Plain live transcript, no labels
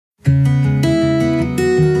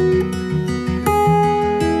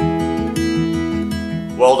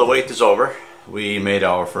the wait is over. We made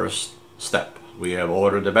our first step. We have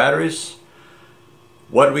ordered the batteries,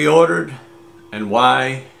 what we ordered and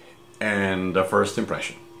why, and the first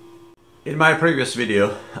impression. In my previous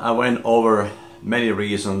video, I went over many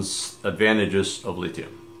reasons, advantages of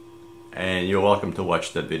lithium. And you're welcome to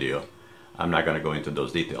watch that video. I'm not going to go into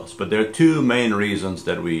those details. But there are two main reasons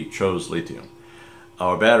that we chose lithium.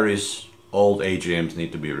 Our batteries, old AGMs,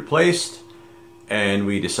 need to be replaced. And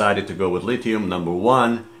we decided to go with lithium, number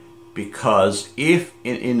one, because if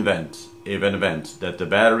in event that the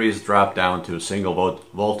batteries drop down to a single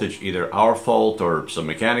voltage, either our fault or some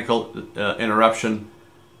mechanical interruption,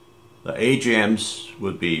 the AGMs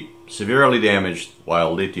would be severely damaged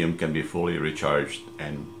while lithium can be fully recharged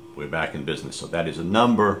and we're back in business. So that is a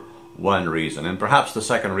number one reason. And perhaps the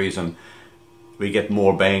second reason, we get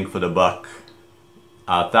more bang for the buck.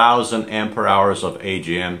 1,000 ampere hours of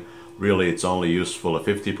AGM, really it's only useful at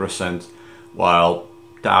 50%, while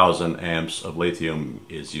 1,000 amps of lithium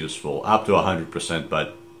is useful up to 100%,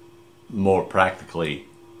 but more practically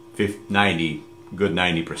 90%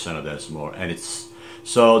 of that's more. And it's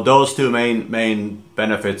so those two main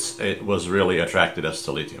benefits, it was really attracted us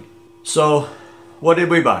to lithium. So what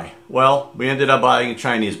did we buy? Well, we ended up buying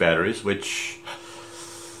Chinese batteries, which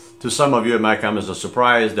to some of you it might come as a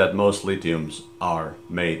surprise that most lithiums are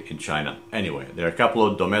made in China. Anyway, there are a couple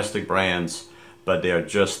of domestic brands, but they are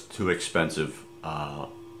just too expensive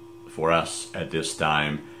for us at this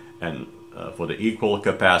time. And for the equal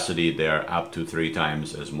capacity, they're up to 3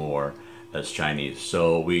 times as more as Chinese.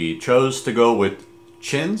 So we chose to go with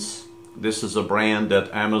Chins. This is a brand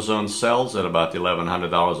that Amazon sells at about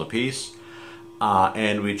 $1,100 a piece.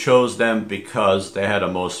 And we chose them because they had the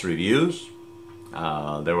most reviews.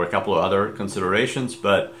 There were a couple of other considerations,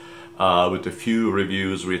 but with a few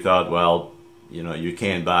reviews we thought, well, you know, you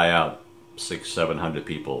can't buy out 600-700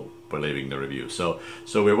 people for leaving the review. So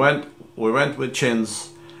we went with Chins,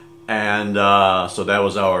 and so that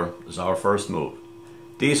was our first move.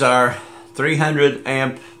 These are 300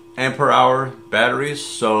 ampere hour batteries,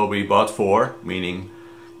 so we bought 4, meaning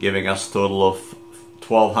giving us a total of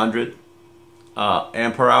 1,200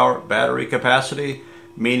 ampere hour battery capacity,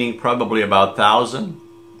 meaning probably about 1,000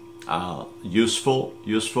 useful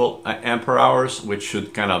ampere hours, which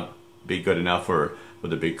should kind of be good enough for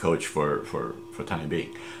the big coach for time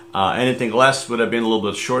being. Anything less would have been a little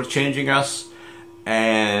bit shortchanging us,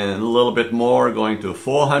 and a little bit more going to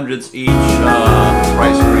 400s each. The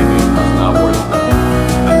price premium is not worth it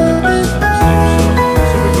at this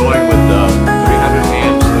stage. So we're going with 300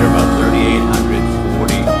 amps. They're about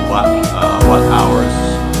 3,840 watt hours.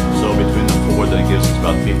 So between the 4, that gives us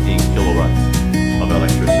about 15 kilowatts of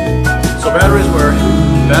electricity. So batteries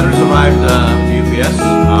arrived to UPS.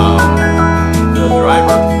 The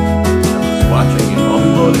driver was watching and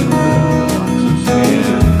offloading the boxes,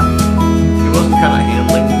 and he wasn't kind of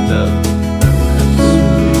handling them as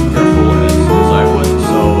careful as I would.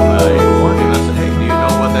 So I warned him. I said, "Hey, do you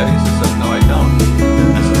know what that is?" He said, "No, I don't."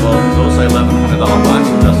 I said, "Well, those are $1,100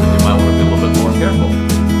 boxes. I said, you might want to be a little bit more careful."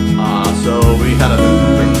 So we had a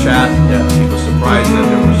quick chat. Yeah, he was surprised that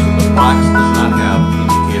the box does not have an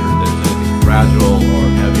indicator that there's anything fragile or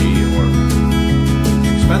heavy or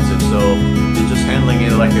expensive. So he's just handling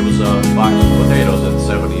it like it was a box of potatoes at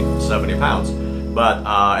 70 pounds. But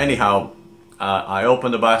anyhow, I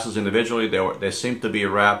opened the boxes individually. They seemed to be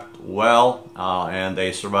wrapped well, and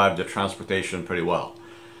they survived the transportation pretty well.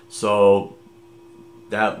 So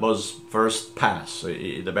that was first pass.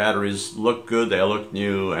 The batteries looked good, they looked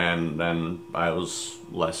new, and then I was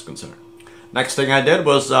less concerned. Next thing I did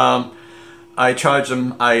was I charged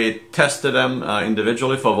them. I tested them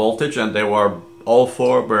individually for voltage, and they were all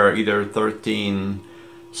 4 were either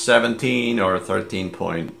 1317 or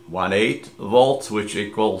 13.18 volts, which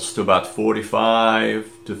equals to about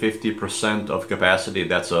 45 to 50% of capacity.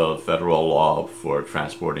 That's a federal law for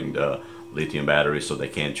transporting the lithium batteries, so they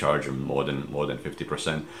can't charge them more than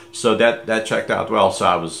 50%. So that checked out well. So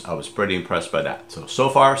I was pretty impressed by that. So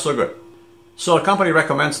far so good. So a company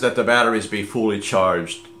recommends that the batteries be fully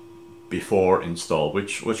charged before install,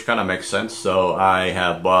 which kind of makes sense. So I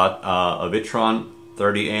have bought a Vitron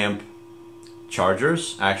 30 amp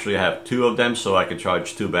chargers. Actually, I have 2 of them, so I can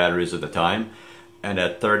charge 2 batteries at a time, and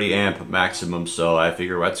at 30 amp maximum. So I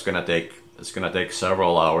figure it's gonna take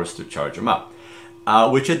several hours to charge them up.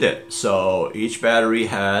 Which it did. So each battery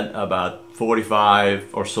had about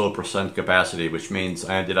 45% or so capacity, which means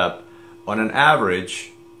I ended up on an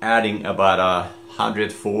average adding about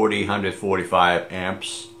 145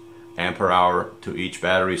 ampere hour to each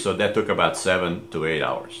battery. So that took about 7 to 8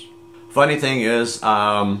 hours. Funny thing is,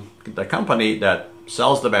 the company that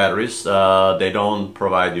sells the batteries, they don't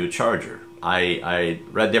provide you a charger. I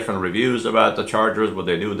read different reviews about the chargers, what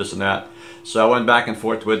they do, this and that. So I went back and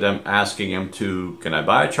forth with them, asking them to, can I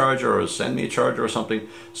buy a charger or send me a charger or something?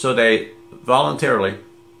 So they voluntarily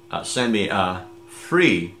send me a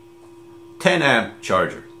free 10 amp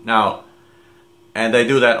charger. Now, and they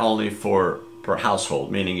do that only per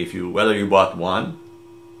household, meaning if you, whether you bought one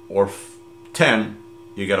or 10,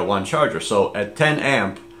 you get a one charger. So at 10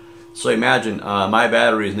 amp, so imagine my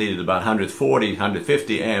battery is needed about 140,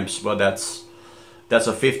 150 amps, but that's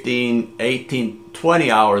a 15, 18,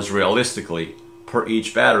 20 hours realistically per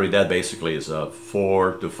each battery. That basically is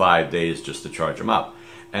 4 to 5 days just to charge them up.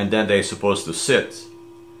 And then they're supposed to sit.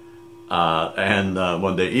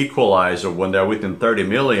 When they equalize, or when they're within 30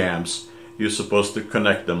 milliamps, you're supposed to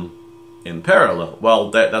connect them in parallel. Well,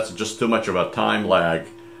 that's just too much of a time lag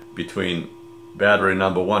between battery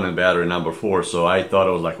number 1 and battery number 4. So I thought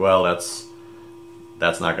it was like, well, that's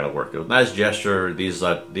not going to work. It was a nice gesture.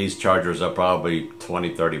 These chargers are probably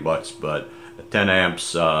 20, 30 bucks, but 10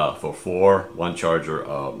 amps for one charger,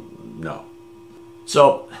 no.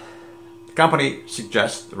 So the company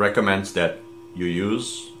recommends that you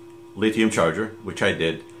use lithium charger, which I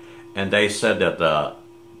did, and they said that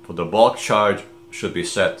for the bulk charge should be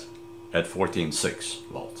set at 14.6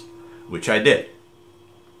 volts, which I did.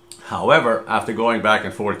 However, after going back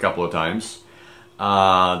and forth a couple of times,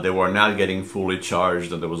 they were not getting fully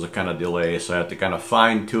charged, and there was a kind of delay, so I had to kind of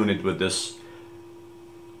fine tune it with this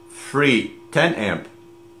free 10 amp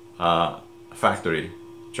factory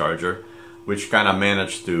charger, which kind of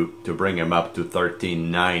managed to bring them up to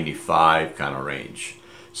 1395 kind of range.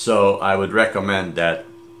 So I would recommend that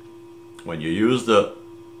when you use the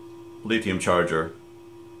lithium charger,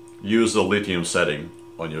 use the lithium setting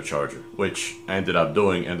on your charger, which I ended up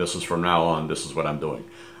doing, and this is from now on, this is what I'm doing.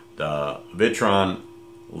 The Vitron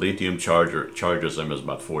lithium charger charges them as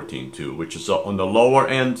about 14.2, which is on the lower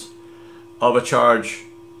end of a charge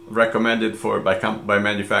recommended by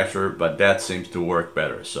manufacturer, but that seems to work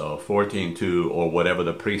better. So 14.2 or whatever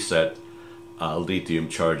the preset lithium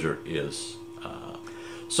charger is.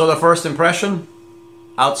 So the first impression,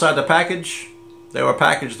 outside the package, they were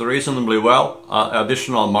packaged reasonably well.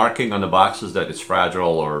 Additional marking on the boxes that it's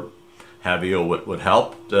fragile or heavy or would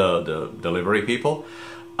help the delivery people.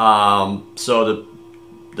 So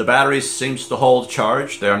the battery seems to hold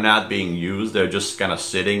charge. They're not being used. They're just kind of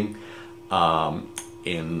sitting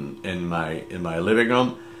in my living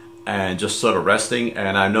room and just sort of resting.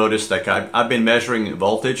 And I noticed that I've been measuring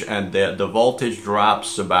voltage, and the voltage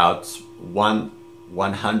drops about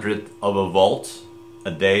 1/100th of a volt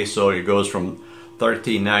a day. So it goes from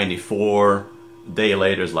 1394, a day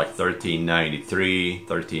later is like 1393,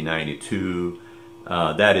 1392.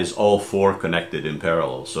 That is all four connected in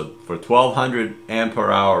parallel. So for 1200 amp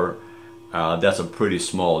per hour, that's a pretty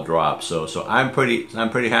small drop. So I'm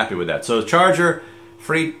pretty happy with that. So the charger,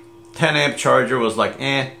 free 10 amp charger, was like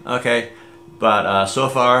okay, but so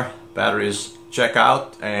far batteries check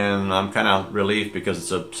out, and I'm kind of relieved because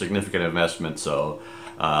it's a significant investment. So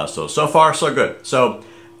far so good. So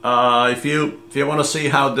if you want to see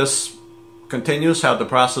how this continues, how the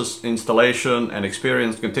process, installation, and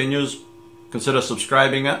experience continues, consider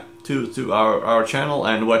subscribing to our channel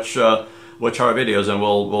and watch our videos, and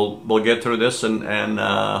we'll get through this, and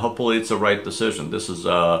hopefully it's the right decision. This is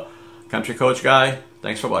Country Coach Guy.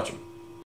 Thanks for watching.